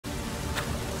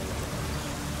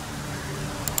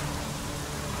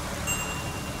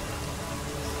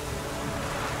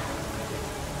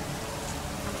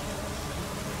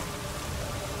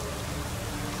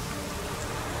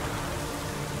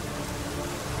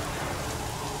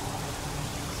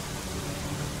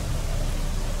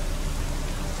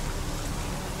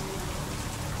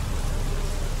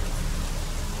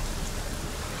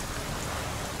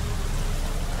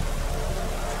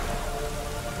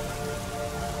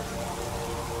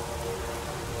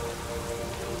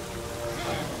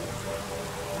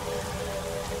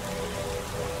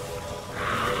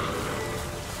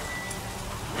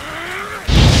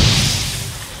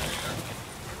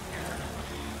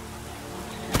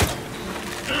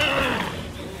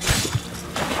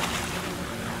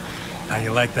How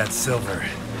you like that silver?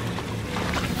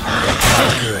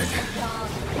 Oh, good.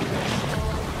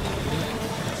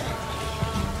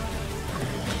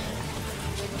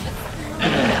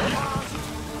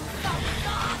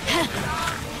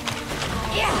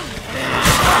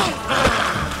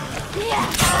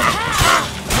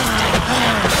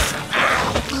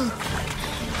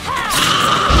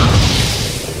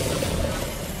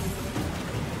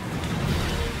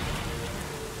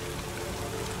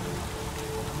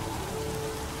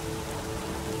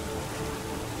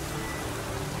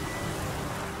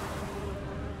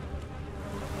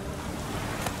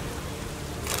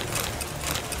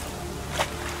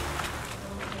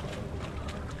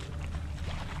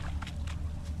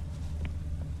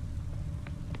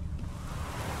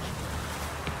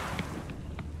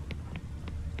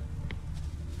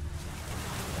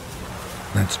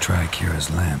 Let's try Kira's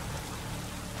lamp.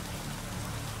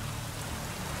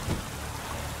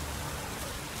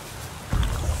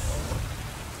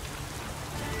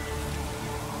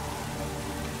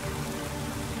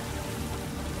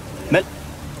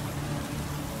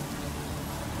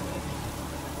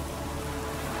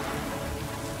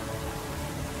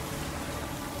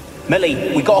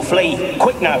 Millie, we gotta flee.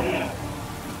 Quick now.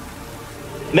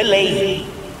 Millie!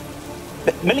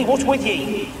 Millie, what's with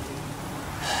you?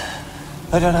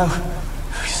 I don't know.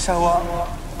 So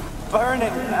burning.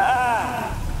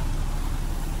 Ah.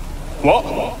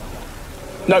 What?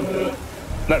 No.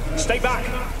 No, stay back.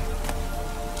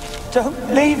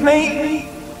 Don't leave me.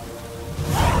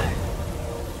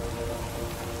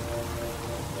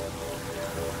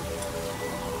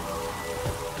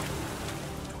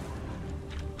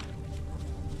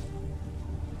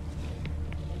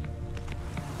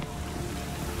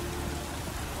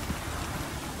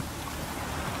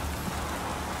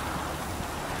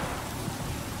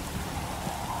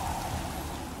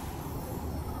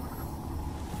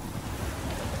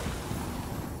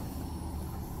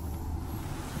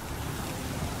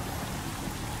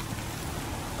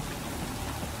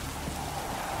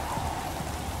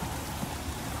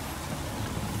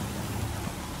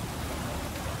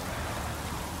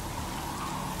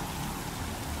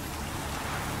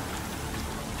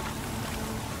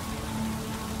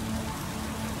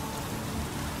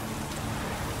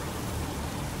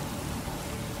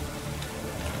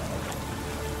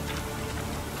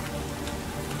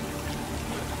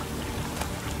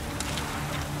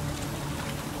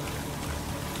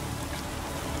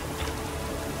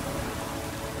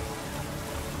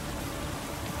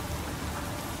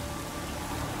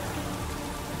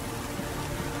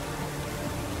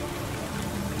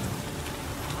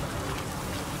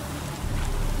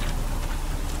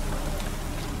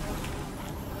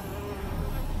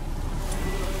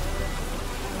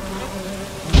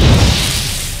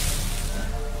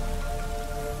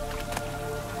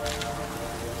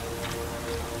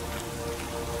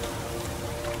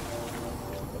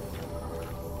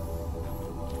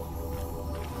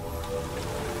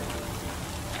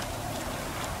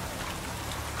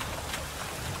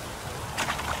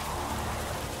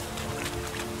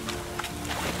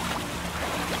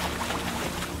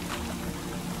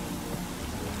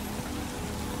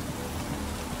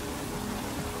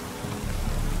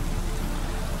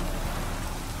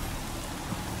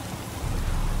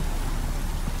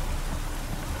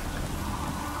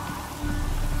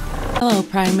 Hello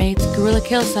Primates, Gorilla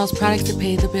Kill sells products to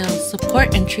pay the bills.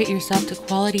 Support and treat yourself to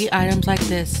quality items like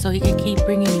this so he can keep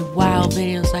bringing you wow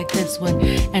videos like this one.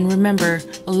 And remember,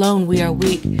 alone we are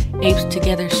weak, apes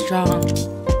together strong.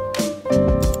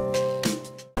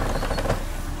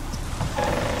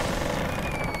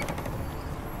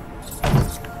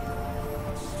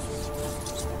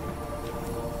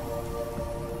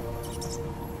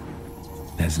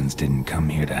 Peasants didn't come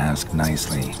here to ask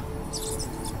nicely.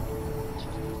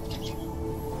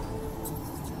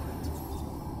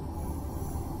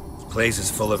 Place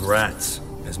is full of rats.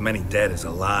 As many dead as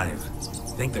alive.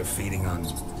 Think they're feeding on...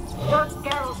 That's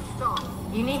Geralt's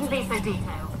son. You needn't be so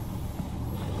detailed.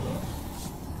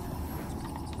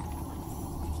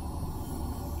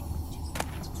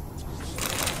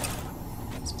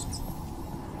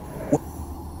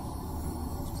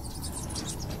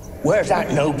 Where's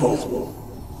that noble?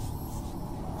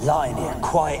 Lying here,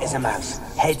 quiet as a mouse,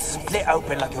 head split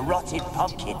open like a rotted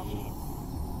pumpkin.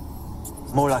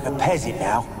 More like a peasant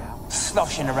now,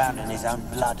 sloshing around in his own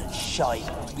blood and shite.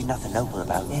 Be nothing noble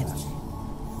about him.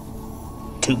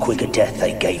 Too quick a death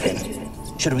they gave him.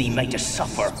 Should have been made to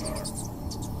suffer.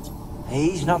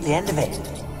 He's not the end of it.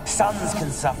 Sons can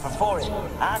suffer for it,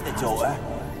 and a daughter.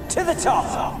 To the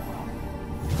top!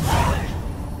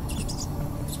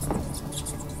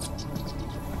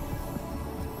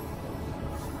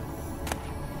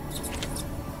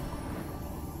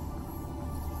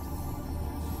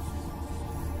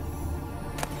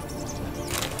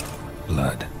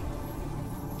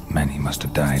 must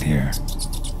have died here.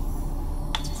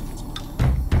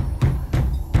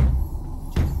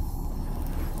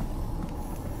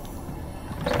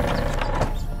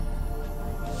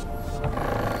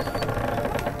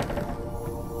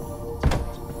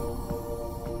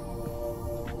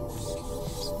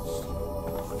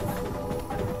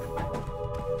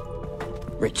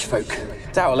 Rich folk.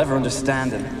 Doubt I'll ever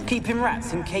understand them. Keeping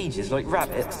rats in cages like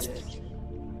rabbits.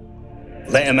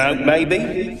 Let him out,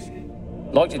 maybe?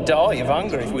 Like to die of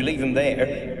hunger if we leave him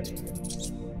there.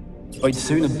 I'd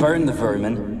sooner burn the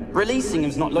vermin. Releasing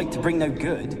him's not like to bring no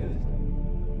good.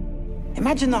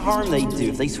 Imagine the harm they'd do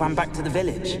if they swam back to the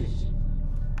village.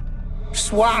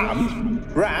 Swam?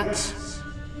 Rats?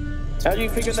 How do you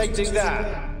figure they'd do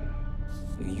that?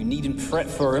 You needn't fret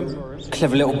for him.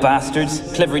 Clever little bastards.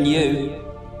 Clever than you.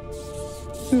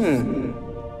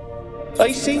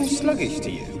 They seem sluggish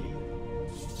to you.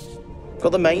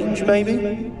 Got the mange,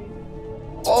 maybe?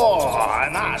 Oh,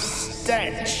 and that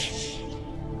stench!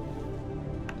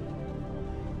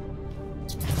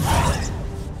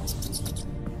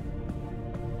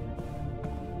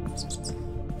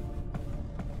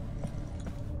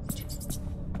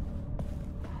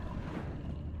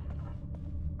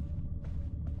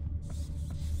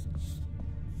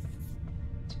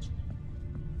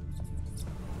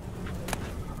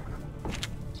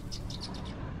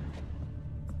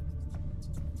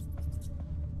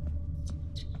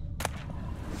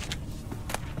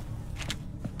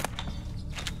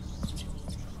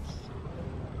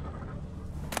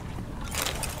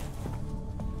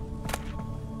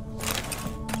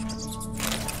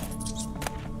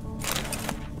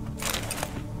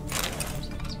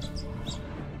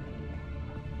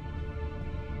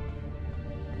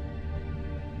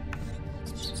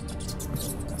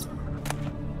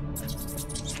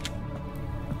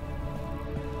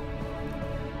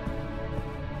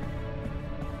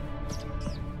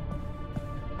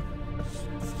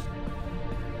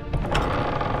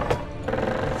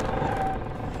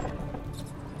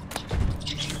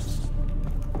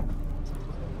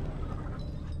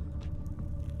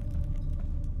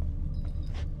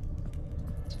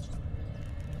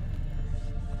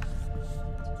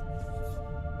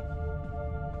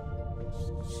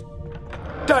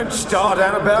 Don't start,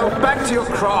 Annabelle. Back to your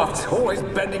craft. Always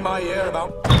bending my ear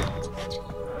about...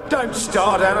 Don't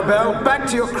start, Annabelle. Back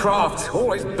to your craft.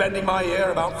 Always bending my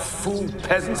ear about fool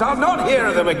peasants. I'll not hear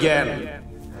of them again.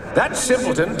 That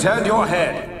simpleton turned your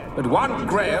head, but one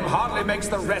Graham hardly makes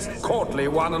the rest courtly,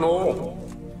 one and all.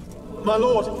 My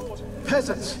lord,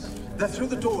 peasants. They're through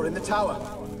the door in the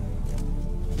tower.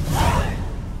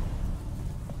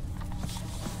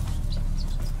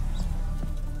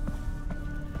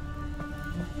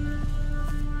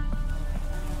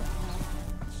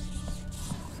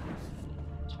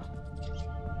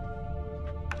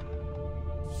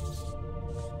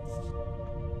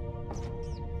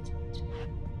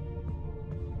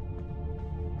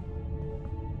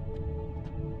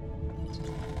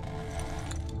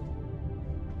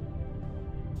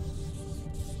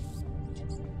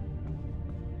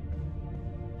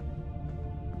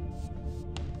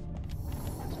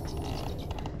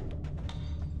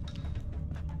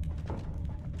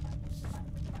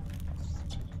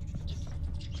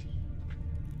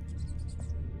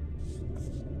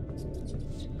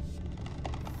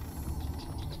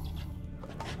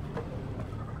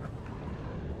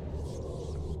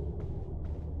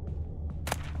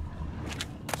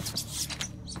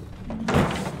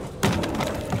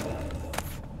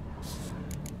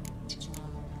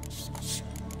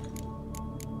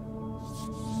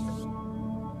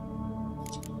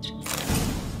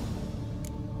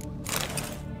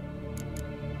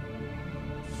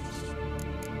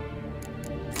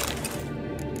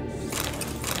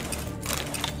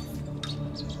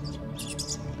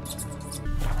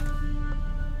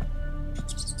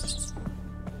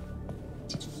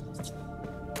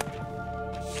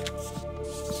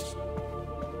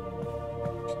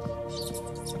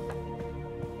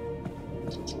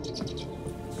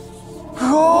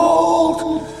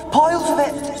 Gold! Piles of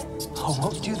it! I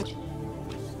won't do the...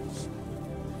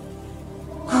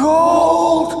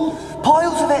 Gold!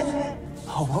 Piles of it!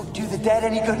 I won't do the dead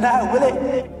any good now, will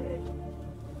it?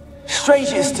 Strange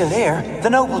it's still here. The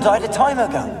noble died a time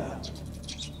ago.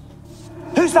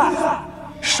 Who's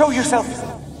that? Show yourself.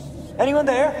 Anyone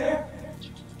there?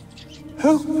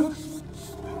 Who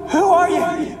are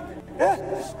you?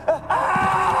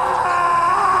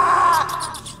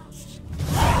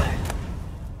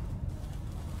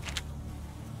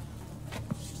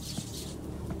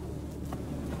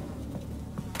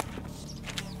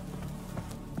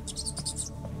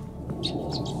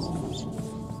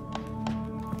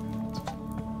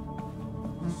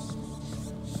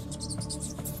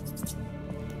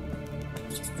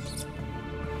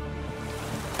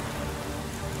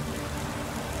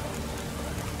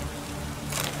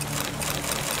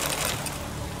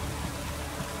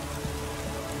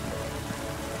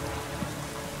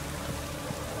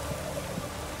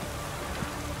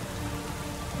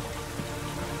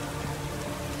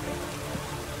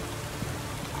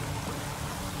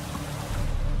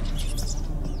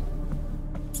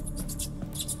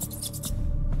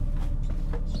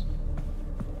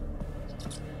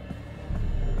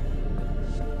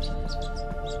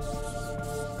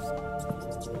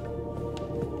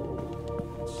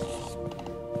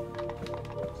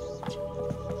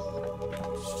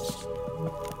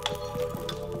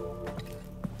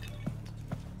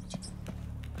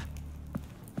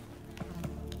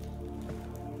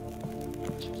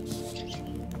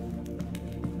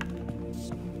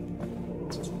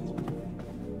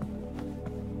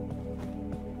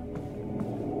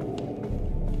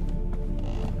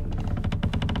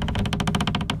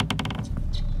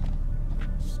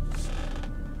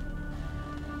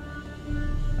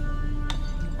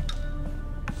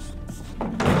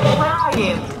 are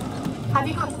you? Have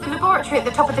you got to the laboratory at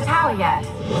the top of the tower yet?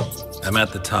 I'm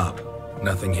at the top.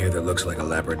 Nothing here that looks like a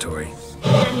laboratory.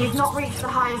 Then you've not reached the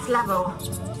highest level.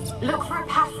 Look for a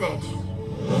passage.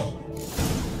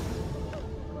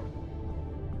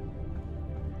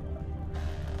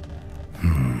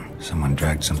 Someone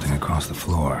dragged something across the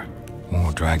floor.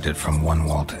 Or dragged it from one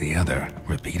wall to the other,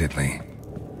 repeatedly.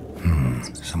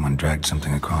 Someone dragged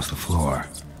something across the floor.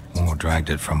 Or dragged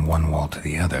it from one wall to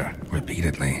the other,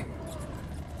 repeatedly.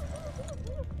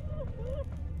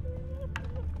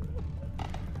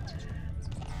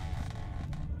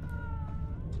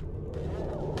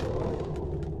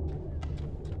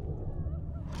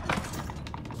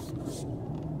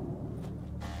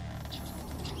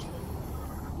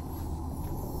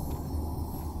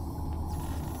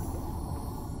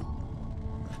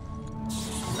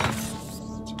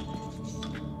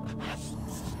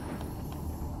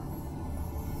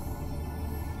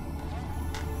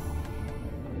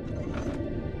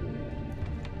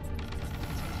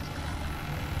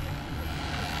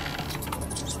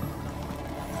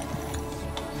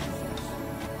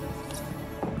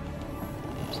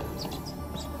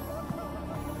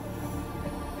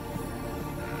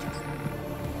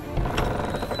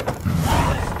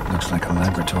 Like a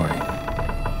laboratory.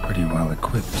 Pretty well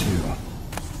equipped, too.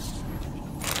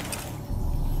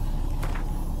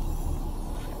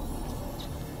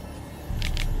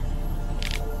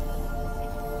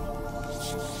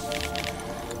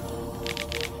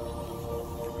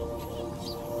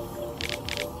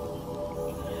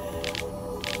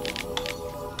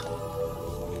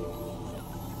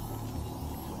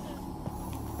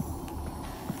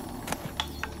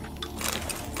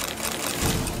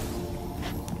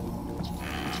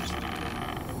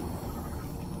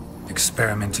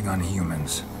 Experimenting on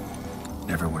humans.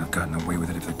 Never would have gotten away with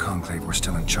it if the Conclave were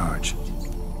still in charge.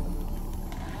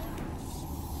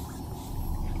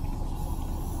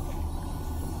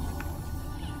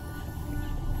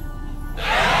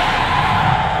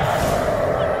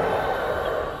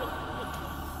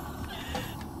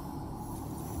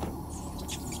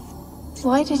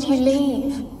 Why did you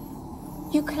leave?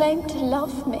 You claimed to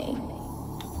love me.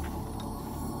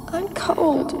 I'm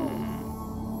cold.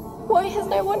 Why has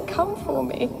no one come for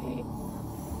me?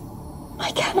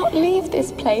 I cannot leave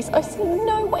this place. I see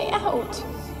no way out.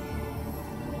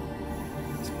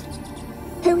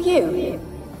 Who are you?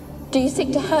 Do you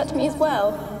seek to hurt me as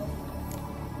well?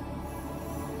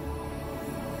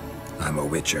 I'm a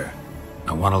Witcher.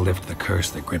 I want to lift the curse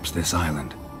that grips this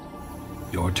island.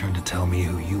 Your turn to tell me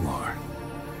who you are.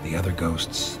 The other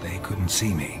ghosts, they couldn't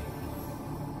see me.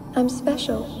 I'm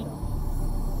special.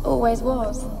 Always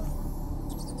was.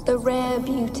 The rare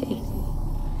beauty.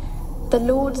 The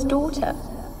Lord's daughter.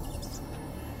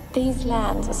 These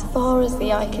lands, as far as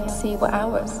the eye could see, were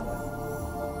ours.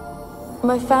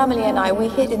 My family and I, we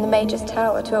hid in the Mage's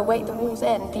Tower to await the war's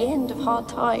end, the end of hard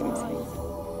times.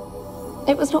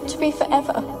 It was not to be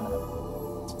forever.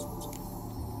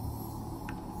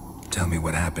 Tell me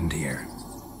what happened here.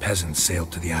 Peasants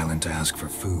sailed to the island to ask for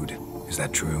food. Is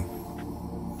that true?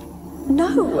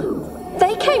 No!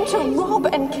 They came to rob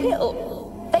and kill.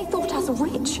 They thought us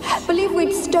rich, believed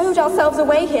we'd stowed ourselves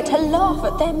away here to laugh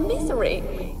at their misery.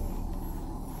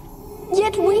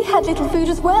 Yet we had little food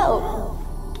as well.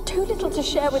 Too little to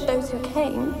share with those who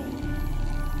came.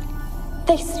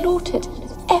 They slaughtered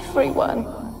everyone.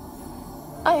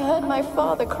 I heard my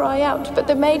father cry out, but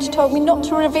the mage told me not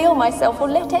to reveal myself or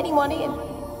let anyone in.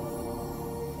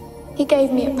 He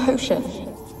gave me a potion.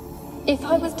 If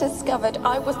I was discovered,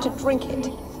 I was to drink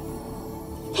it.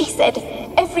 He said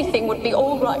everything would be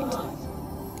all right.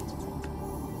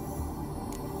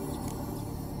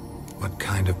 What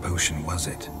kind of potion was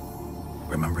it?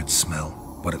 Remember its smell?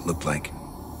 What it looked like?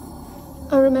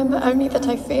 I remember only that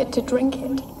I feared to drink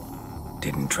it.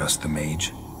 Didn't trust the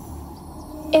mage?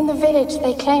 In the village,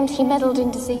 they claimed he meddled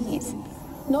in disease.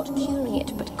 Not curing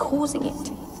it, but causing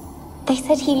it. They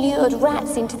said he lured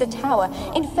rats into the tower,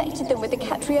 infected them with the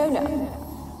Catriona.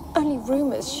 Only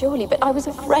rumors, surely, but I was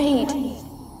afraid.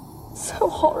 So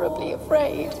horribly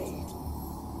afraid.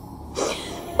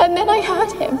 And then I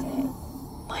heard him.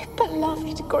 My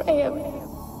beloved Graham.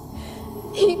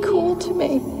 He called to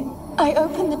me. I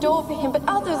opened the door for him, but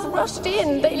others rushed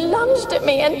in. They lunged at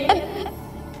me and...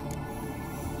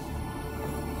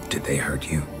 Did they hurt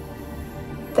you?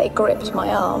 They gripped my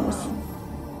arms,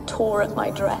 tore at my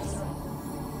dress.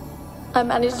 I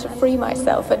managed to free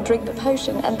myself and drink the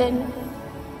potion, and then...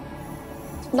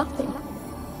 nothing.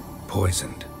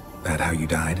 Poisoned? That how you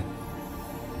died?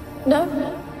 No,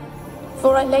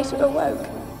 for I later awoke.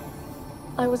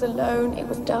 I was alone, it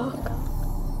was dark.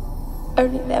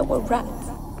 Only there were rats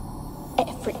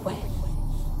everywhere.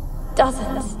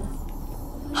 Dozens.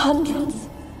 Hundreds.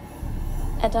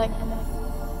 And I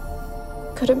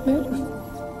couldn't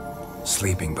move.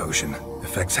 Sleeping potion.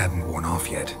 Effects hadn't worn off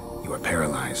yet. You were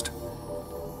paralyzed.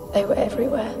 They were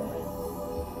everywhere.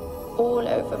 All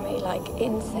over me like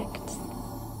insects.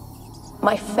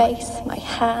 My face, my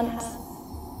hands.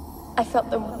 I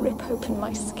felt them rip open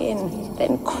my skin,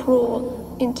 then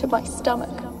crawl into my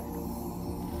stomach.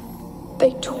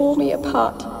 They tore me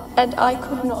apart, and I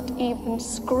could not even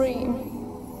scream.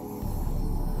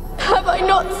 Have I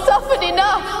not suffered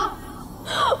enough?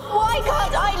 Why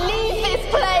can't I leave this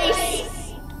place?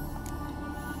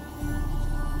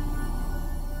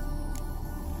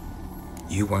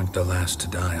 You weren't the last to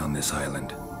die on this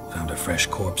island. Found a fresh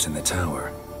corpse in the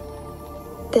tower.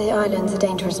 The island's a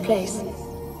dangerous place.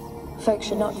 Folks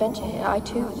should not venture here. I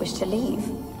too wish to leave.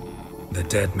 The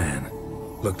dead man.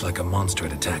 Looked like a monster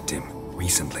had attacked him,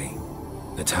 recently.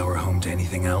 The tower home to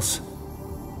anything else?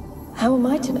 How am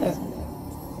I to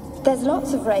know? There's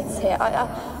lots of wraiths here.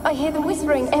 I hear them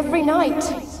whispering every night.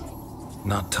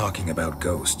 Not talking about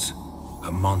ghosts.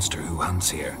 A monster who hunts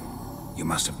here. You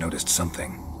must have noticed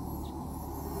something.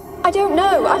 I don't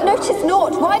know. I've noticed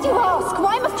naught. Why do you ask?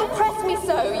 Why must you press me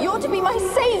so? You're to be my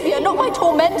savior, not my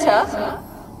tormentor.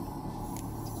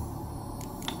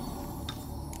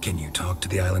 Can you talk to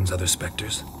the island's other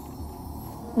specters?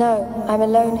 No, I'm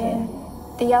alone here.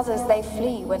 The others, they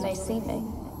flee when they see me.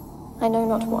 I know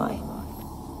not why.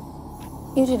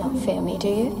 You do not fear me, do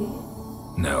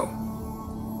you?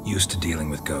 No. Used to dealing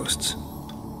with ghosts.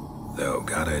 Though,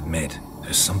 gotta admit,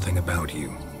 there's something about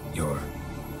you. You're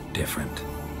different.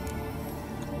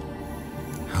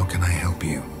 How can I help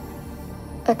you?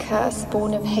 A curse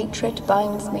born of hatred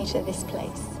binds me to this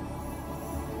place.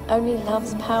 Only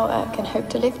love's power can hope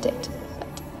to lift it.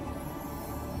 But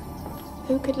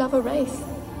who could love a wraith?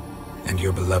 And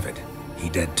your beloved, he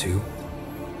dead too?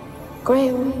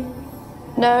 Graham?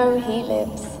 No, he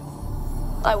lives.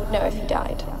 I would know if he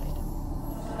died.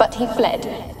 But he fled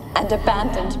and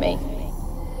abandoned me.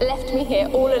 Left me here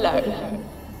all alone.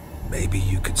 Maybe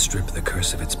you could strip the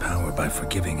curse of its power by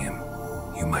forgiving him.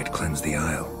 You might cleanse the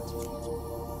Isle.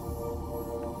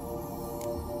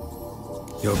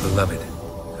 Your beloved,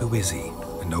 who is he?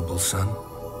 A noble son?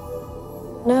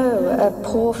 No, a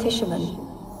poor fisherman.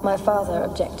 My father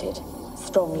objected,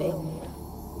 strongly.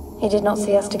 He did not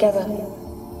see us together.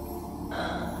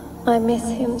 I miss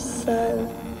him so.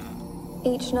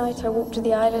 Each night I walk to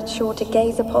the island shore to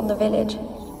gaze upon the village.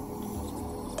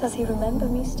 Does he remember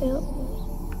me still?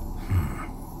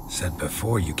 Said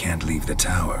before you can't leave the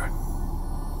tower.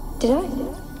 Did I?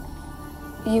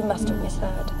 You must have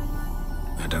misheard.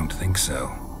 I don't think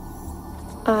so.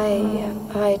 I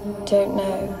don't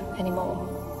know anymore.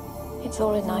 It's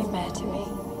all a nightmare to me.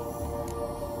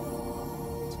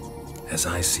 As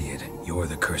I see it, you're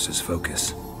the curse's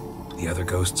focus. The other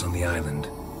ghosts on the island,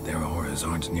 their auras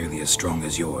aren't nearly as strong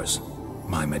as yours.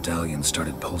 My medallion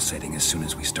started pulsating as soon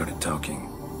as we started talking.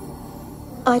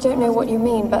 I don't know what you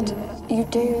mean, but you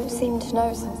do seem to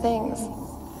know some things.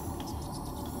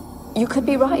 You could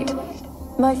be right.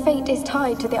 My fate is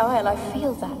tied to the Isle, I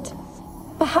feel that.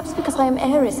 Perhaps because I am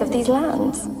heiress of these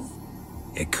lands.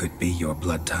 It could be your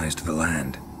blood ties to the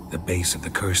land, the base of the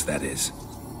curse, that is.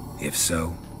 If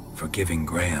so, forgiving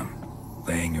Graham,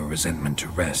 laying your resentment to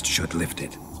rest should lift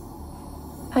it.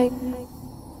 I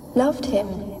loved him.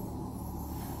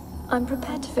 I'm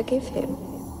prepared to forgive him.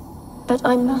 But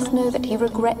I must know that he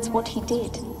regrets what he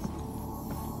did.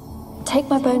 Take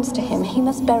my bones to him. He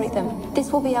must bury them.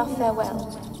 This will be our farewell.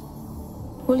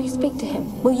 Will you speak to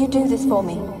him? Will you do this for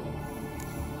me?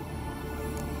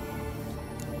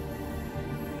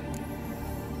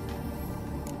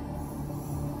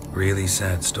 Really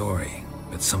sad story,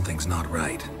 but something's not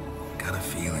right. Got a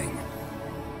feeling.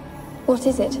 What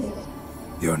is it?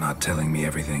 You're not telling me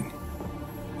everything.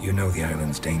 You know the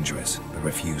island's dangerous, but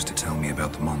refuse to tell me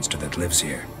about the monster that lives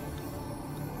here.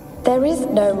 There is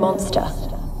no monster.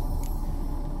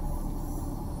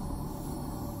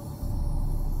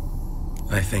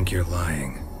 I think you're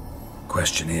lying.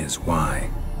 Question is, why?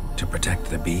 To protect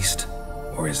the beast?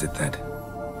 Or is it that...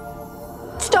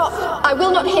 Stop! I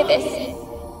will not hear this!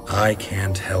 I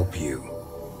can't help you.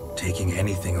 Taking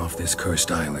anything off this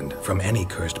cursed island, from any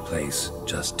cursed place,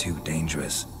 just too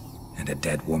dangerous. And a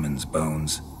dead woman's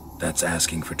bones, that's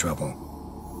asking for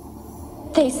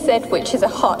trouble. They said witches are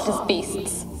heartless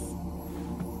beasts.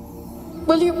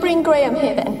 Will you bring Graham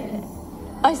here then?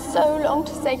 I so long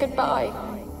to say goodbye.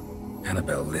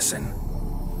 Annabelle, listen.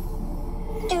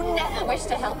 You never wished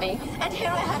to help me, and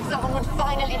here I had someone would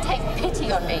finally take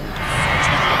pity on me.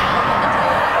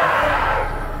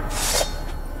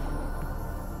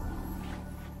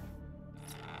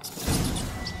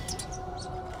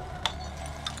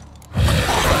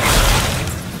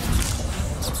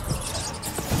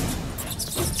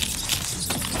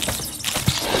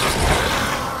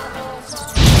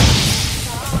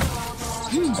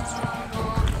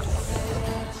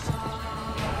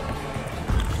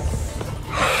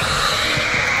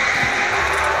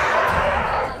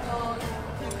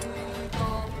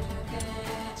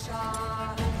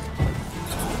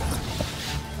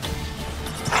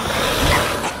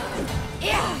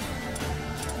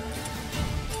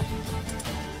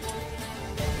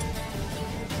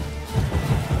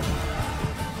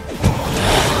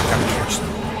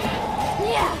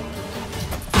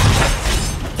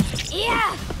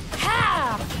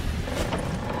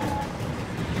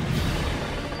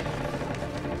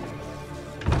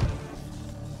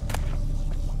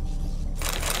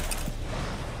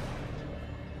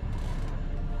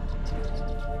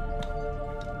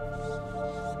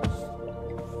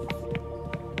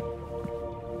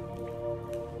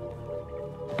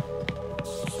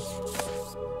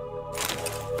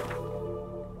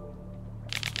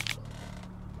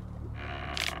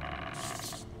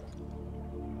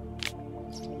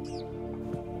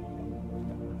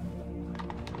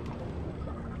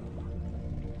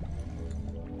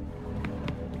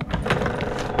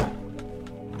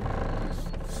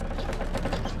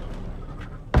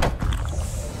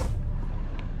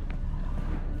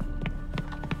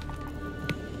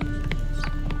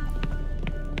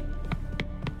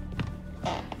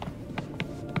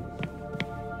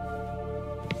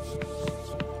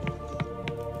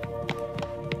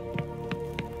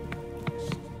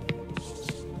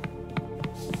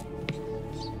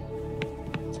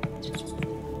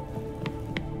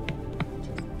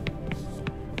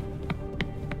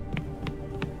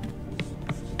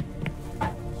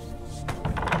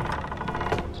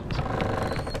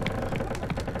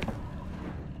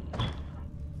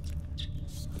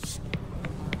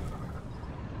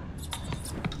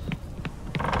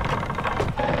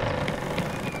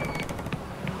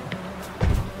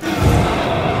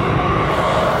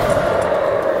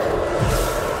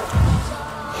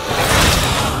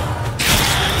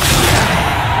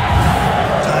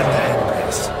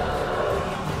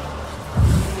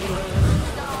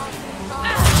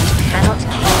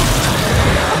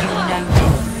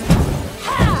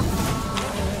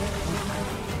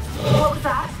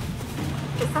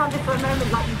 sounded for a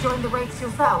moment like you joined the race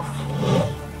yourself.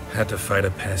 Had to fight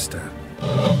a pester.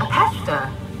 A pester?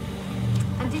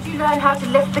 And did you learn how to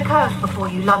lift the curse before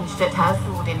you lunged at her,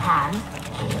 sword in hand?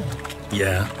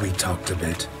 Yeah, we talked a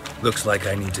bit. Looks like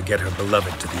I need to get her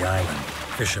beloved to the island.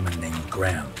 Fisherman named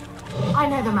Graham. I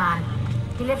know the man.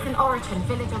 He lives in Oriton,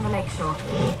 village on the lakeshore.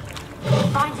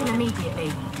 Find him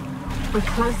immediately. We're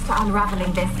close to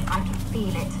unraveling this. I can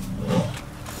feel it.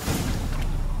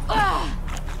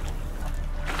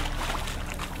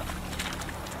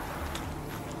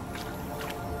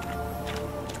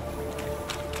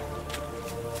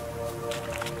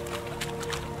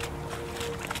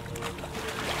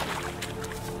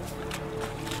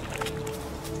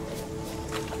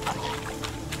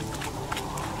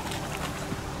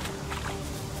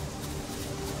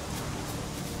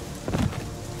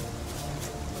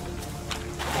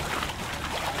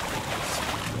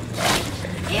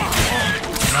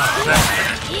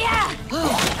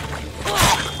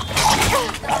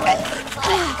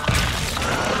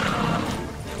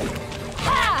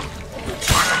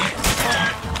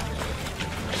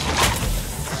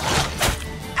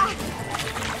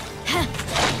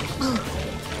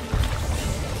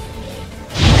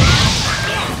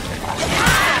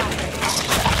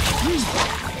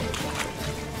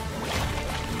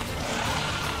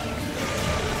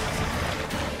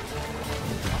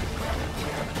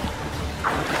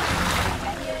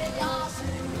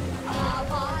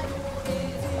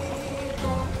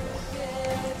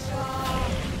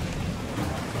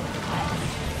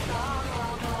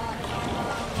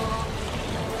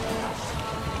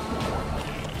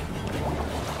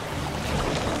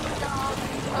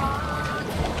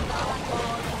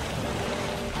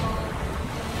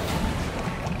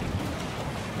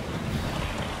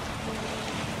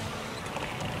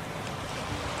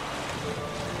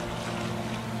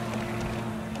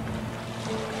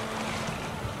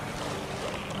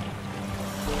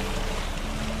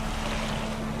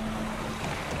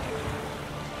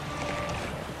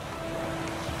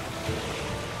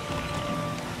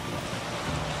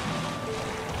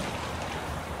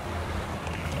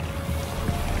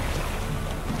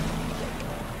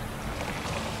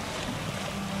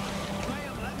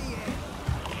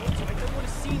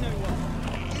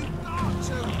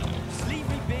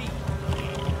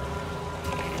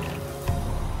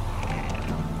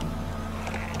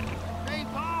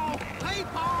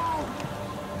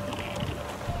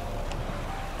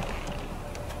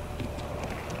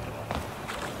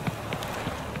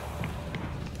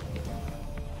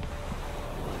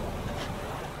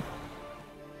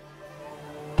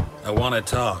 I want to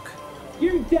talk.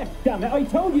 You're deaf, damn it! I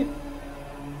told you.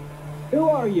 Who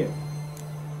are you?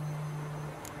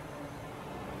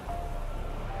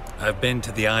 I've been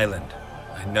to the island.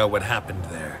 I know what happened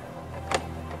there.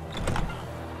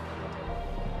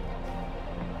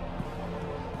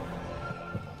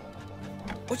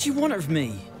 What do you want of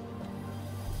me?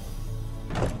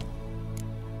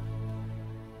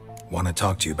 Want to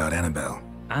talk to you about Annabelle.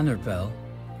 Annabelle?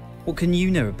 What can you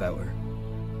know about her?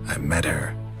 I met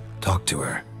her. Talked to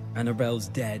her. Annabelle's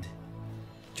dead.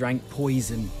 Drank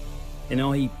poison. And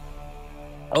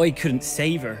I couldn't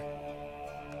save her.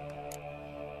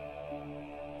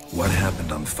 What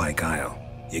happened on Fyke Isle?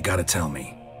 You gotta tell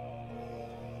me.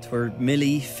 'Twere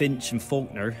Millie, Finch and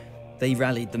Faulkner. They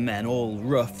rallied the men, all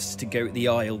roughs, to go to the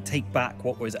Isle, take back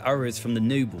what was ours from the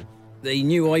noble. They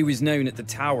knew I was known at the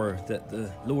tower, that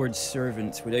the Lord's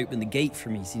servants would open the gate for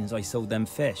me since I sold them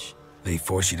fish. They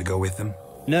forced you to go with them?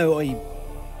 No,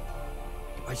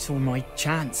 I saw my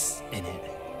chance in it.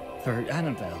 For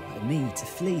Annabelle and me to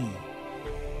flee.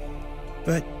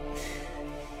 But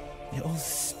it all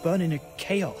spun in a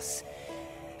chaos.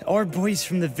 Our boys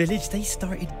from the village, they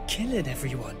started killing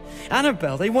everyone.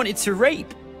 Annabelle, they wanted to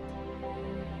rape.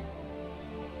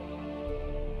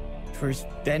 First,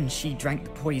 then she drank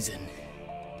the poison.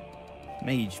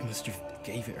 Mage must have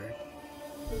gave it her.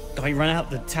 I ran out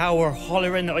the tower,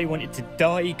 hollering that I wanted to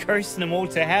die, cursing them all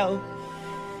to hell.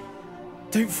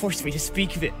 Don't force me to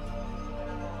speak of it.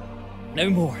 No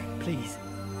more, please.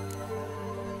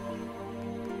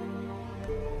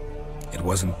 It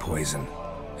wasn't poison.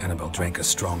 Annabelle drank a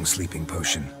strong sleeping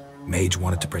potion. Mage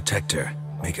wanted to protect her,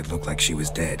 make it look like she was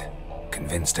dead.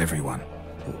 Convinced everyone.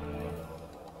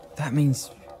 That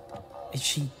means... is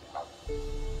she...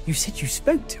 You said you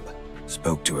spoke to her?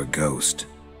 Spoke to her ghost.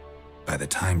 By the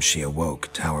time she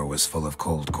awoke, tower was full of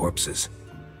cold corpses.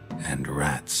 And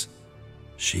rats.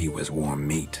 She was warm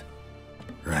meat.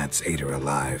 Rats ate her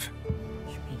alive.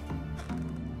 You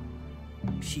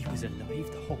mean... she was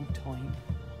alive the whole time?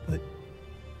 But...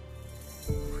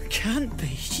 can't be.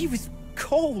 She was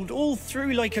cold all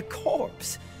through like a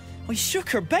corpse. I shook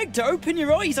her, begged her, open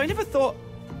your eyes. I never thought...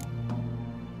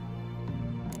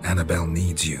 Annabelle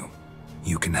needs you.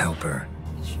 You can help her.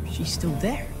 She's still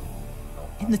there?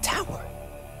 In the tower?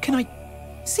 Can I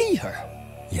see her?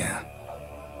 Yeah.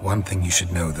 One thing you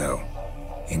should know, though.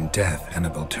 In death,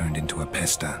 Annabelle turned into a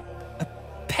pesta. A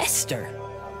pester?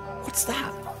 What's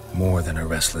that? More than a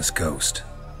restless ghost.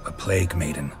 A plague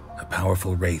maiden. A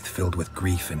powerful wraith filled with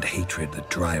grief and hatred that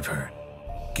drive her.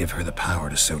 Give her the power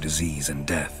to sow disease and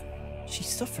death. She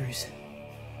suffers.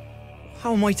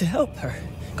 How am I to help her?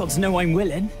 Gods know I'm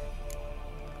willing.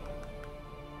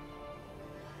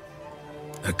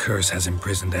 A curse has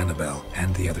imprisoned Annabelle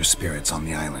and the other spirits on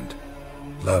the island.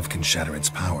 Love can shatter its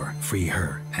power, free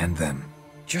her and them.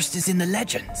 Just as in the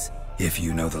legends. If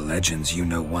you know the legends, you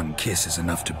know one kiss is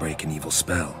enough to break an evil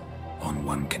spell. On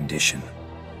one condition.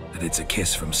 That it's a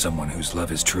kiss from someone whose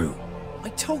love is true. I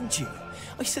told you.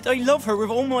 I said I love her with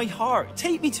all my heart.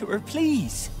 Take me to her,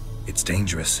 please. It's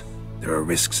dangerous. There are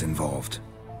risks involved.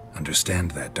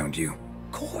 Understand that, don't you?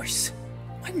 Of course.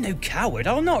 I'm no coward.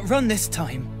 I'll not run this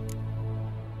time.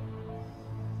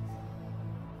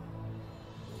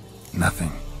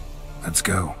 Nothing. Let's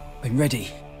go. I'm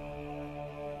ready.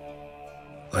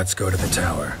 Let's go to the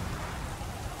tower.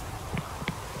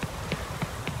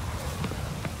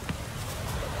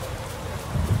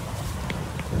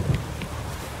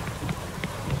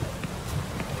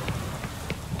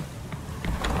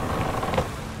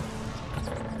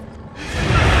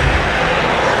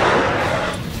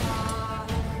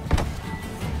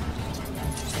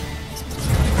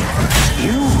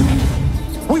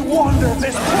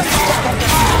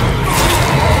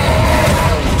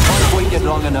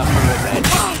 Long enough for revenge.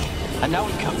 And now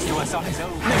he comes to us on his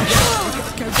own.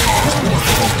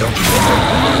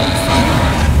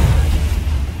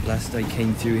 Last I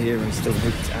came through here, I still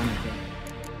hoped Annabelle.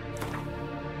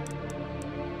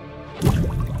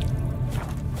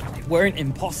 It weren't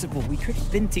impossible. We could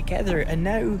have been together, and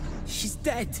now she's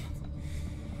dead.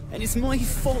 And it's my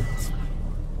fault.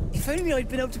 If only I'd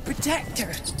been able to protect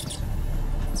her.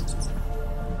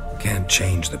 Can't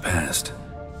change the past.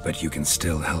 But you can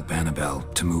still help Annabelle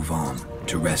to move on,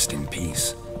 to rest in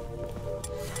peace.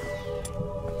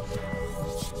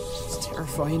 It's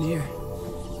terrifying here.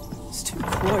 It's too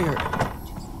quiet.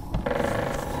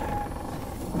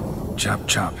 Chop,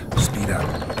 chop. Speed up.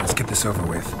 Let's get this over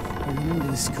with. I remember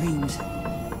the screams.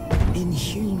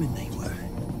 Inhuman they were.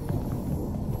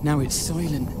 Now it's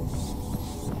silent.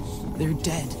 They're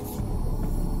dead.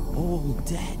 All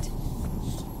dead.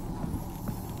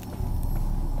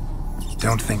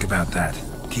 Don't think about that.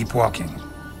 Keep walking.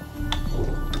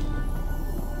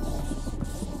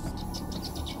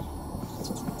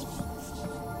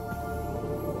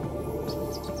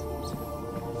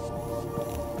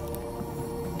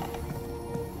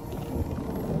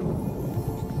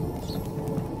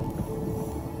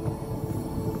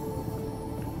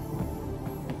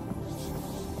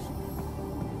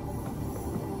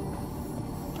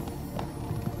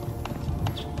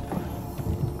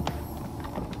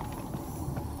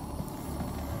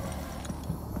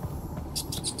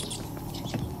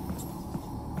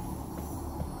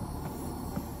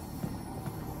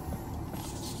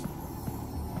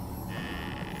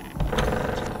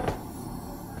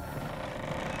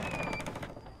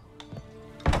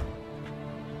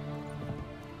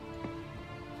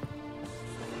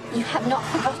 You have not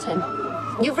forgotten.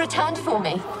 You've returned for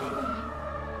me.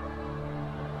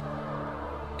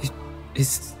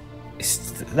 Is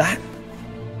that?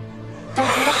 Don't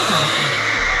recognize me.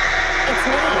 It's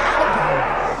me,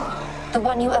 Annabelle. The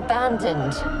one you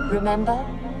abandoned, remember?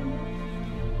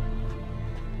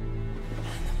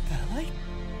 Annabelle?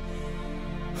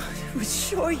 I was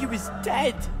sure you was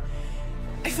dead.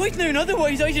 If I'd known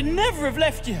otherwise, I'd never have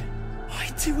left you.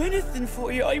 I'd do anything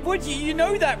for you, I would. You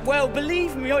know that well,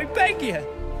 believe me, I beg you.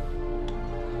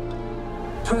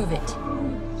 Prove it.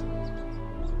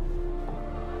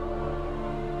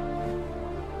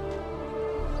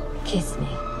 Kiss me.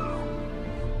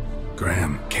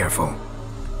 Graham, careful.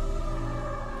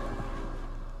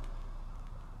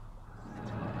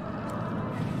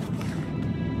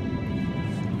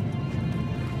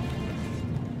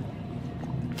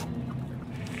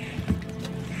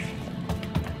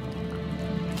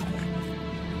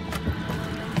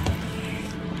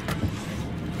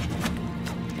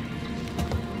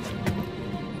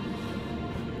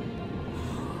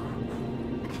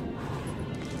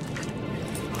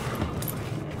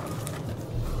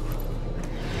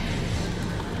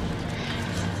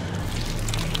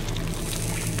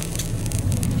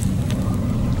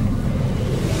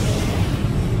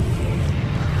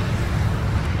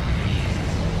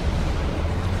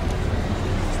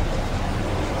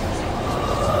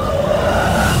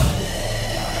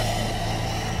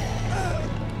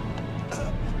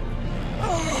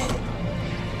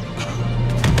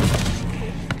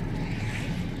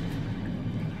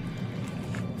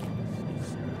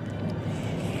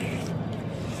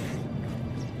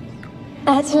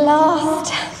 At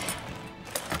last.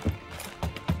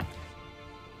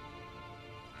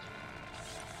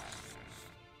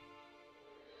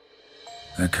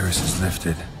 The curse is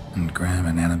lifted, and Graham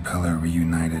and Annabelle are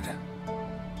reunited.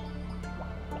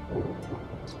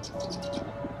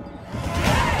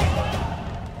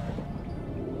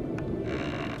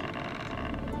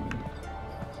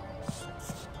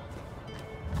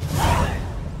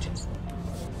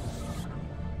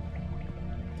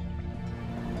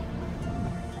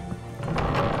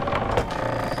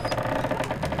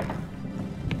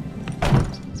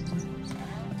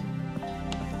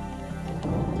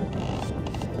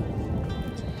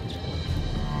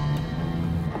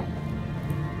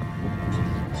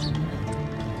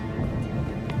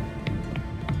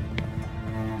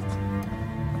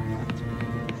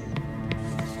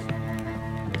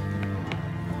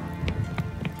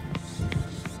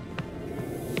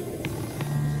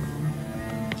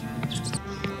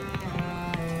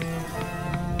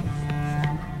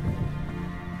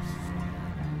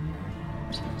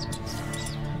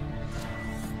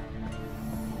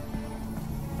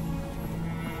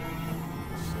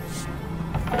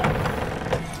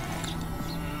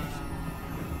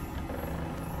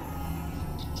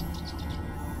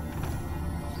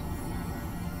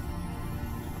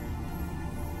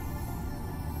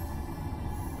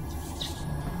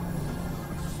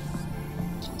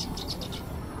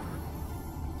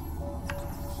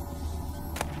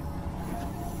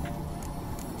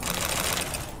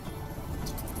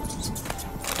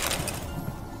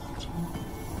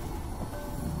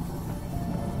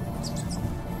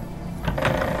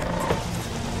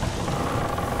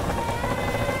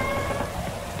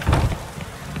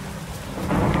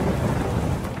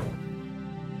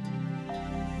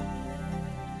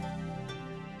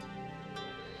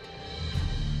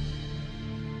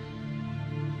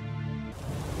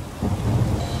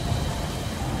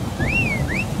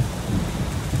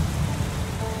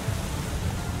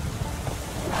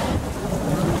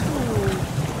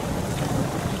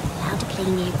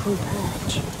 Cool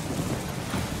perch.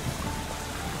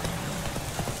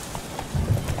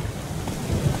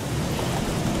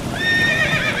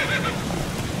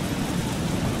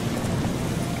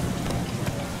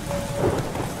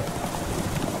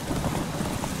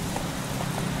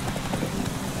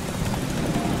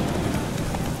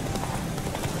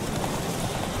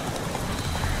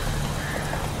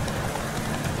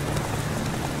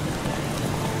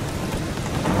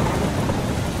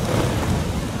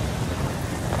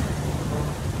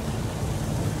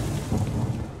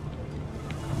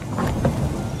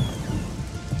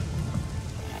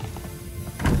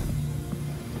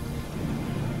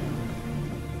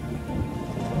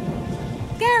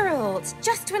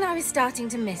 Just when I was starting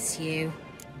to miss you.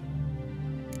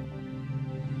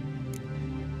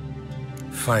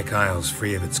 Fyke Isle's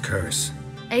free of its curse.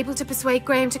 Able to persuade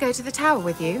Graham to go to the tower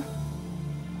with you?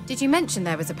 Did you mention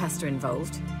there was a pester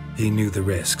involved? He knew the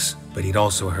risks, but he'd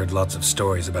also heard lots of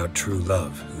stories about true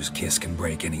love, whose kiss can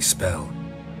break any spell.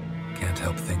 Can't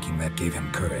help thinking that gave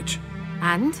him courage.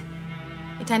 And?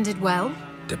 It ended well?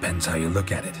 Depends how you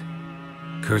look at it.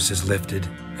 Curse is lifted,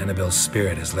 Annabelle's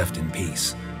spirit is left in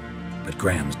peace. But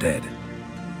Graham's dead.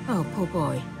 Oh, poor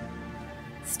boy.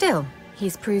 Still,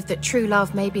 he's proved that true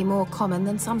love may be more common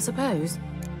than some suppose.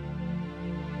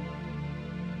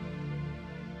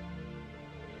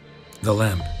 The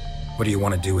lamp. What do you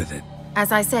want to do with it?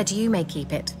 As I said, you may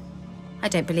keep it. I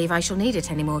don't believe I shall need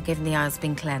it anymore, given the Isle's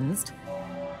been cleansed.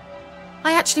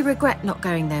 I actually regret not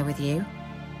going there with you.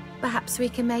 Perhaps we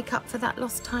can make up for that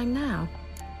lost time now.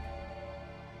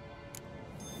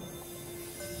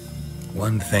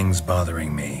 One thing's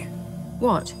bothering me.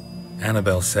 What?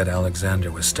 Annabelle said Alexander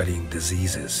was studying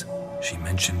diseases. She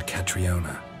mentioned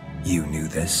Catriona. You knew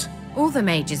this? All the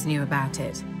mages knew about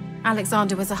it.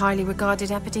 Alexander was a highly regarded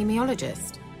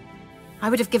epidemiologist. I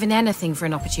would have given anything for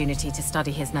an opportunity to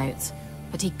study his notes,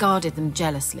 but he guarded them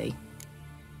jealously.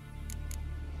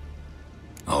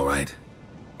 All right.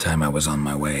 Time I was on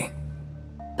my way.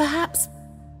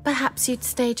 Perhaps you'd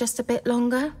stay just a bit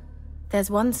longer? There's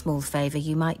one small favor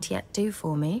you might yet do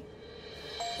for me.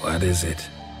 What is it?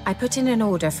 I put in an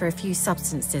order for a few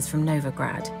substances from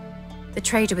Novigrad. The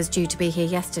trader was due to be here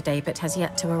yesterday, but has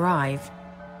yet to arrive.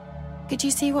 Could you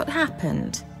see what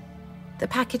happened? The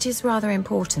package is rather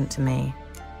important to me.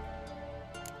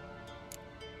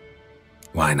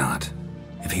 Why not?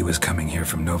 If he was coming here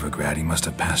from Novigrad, he must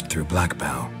have passed through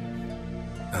Blackbow.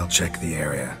 I'll check the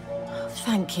area.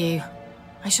 Thank you.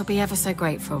 I shall be ever so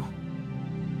grateful.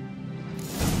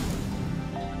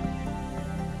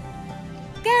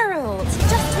 Geralt,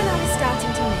 just when I was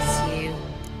starting to miss you.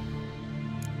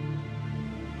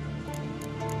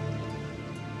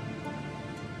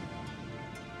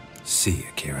 See you,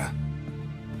 Kira.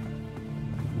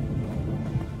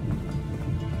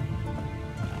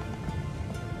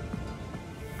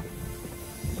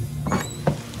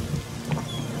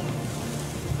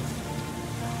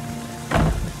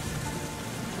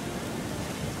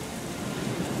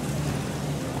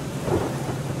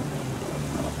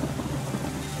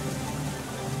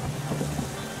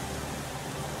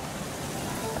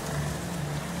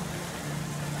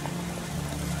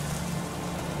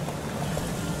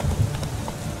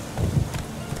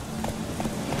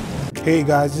 Hey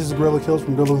guys, this is Gorilla Kills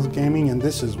from Gorilla Gaming, and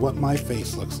this is what my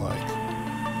face looks like.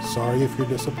 Sorry if you're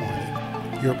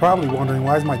disappointed. You're probably wondering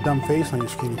why is my dumb face on your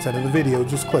screen instead of the video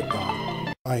just clicked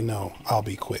on. I know, I'll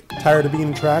be quick. Tired of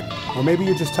being tracked? Or maybe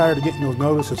you're just tired of getting those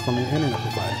notices from your internet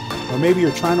provider. Or maybe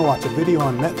you're trying to watch a video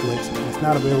on Netflix and it's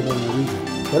not available in your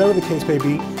region. Whatever the case may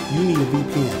be, you need a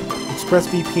VPN.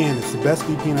 ExpressVPN is the best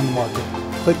VPN on the market.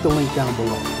 Click the link down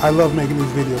below. I love making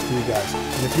these videos for you guys.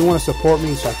 And if you want to support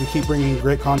me so I can keep bringing you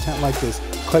great content like this,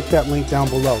 click that link down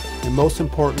below. And most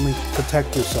importantly,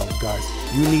 protect yourself, guys.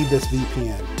 You need this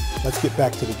VPN. Let's get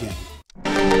back to the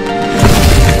game.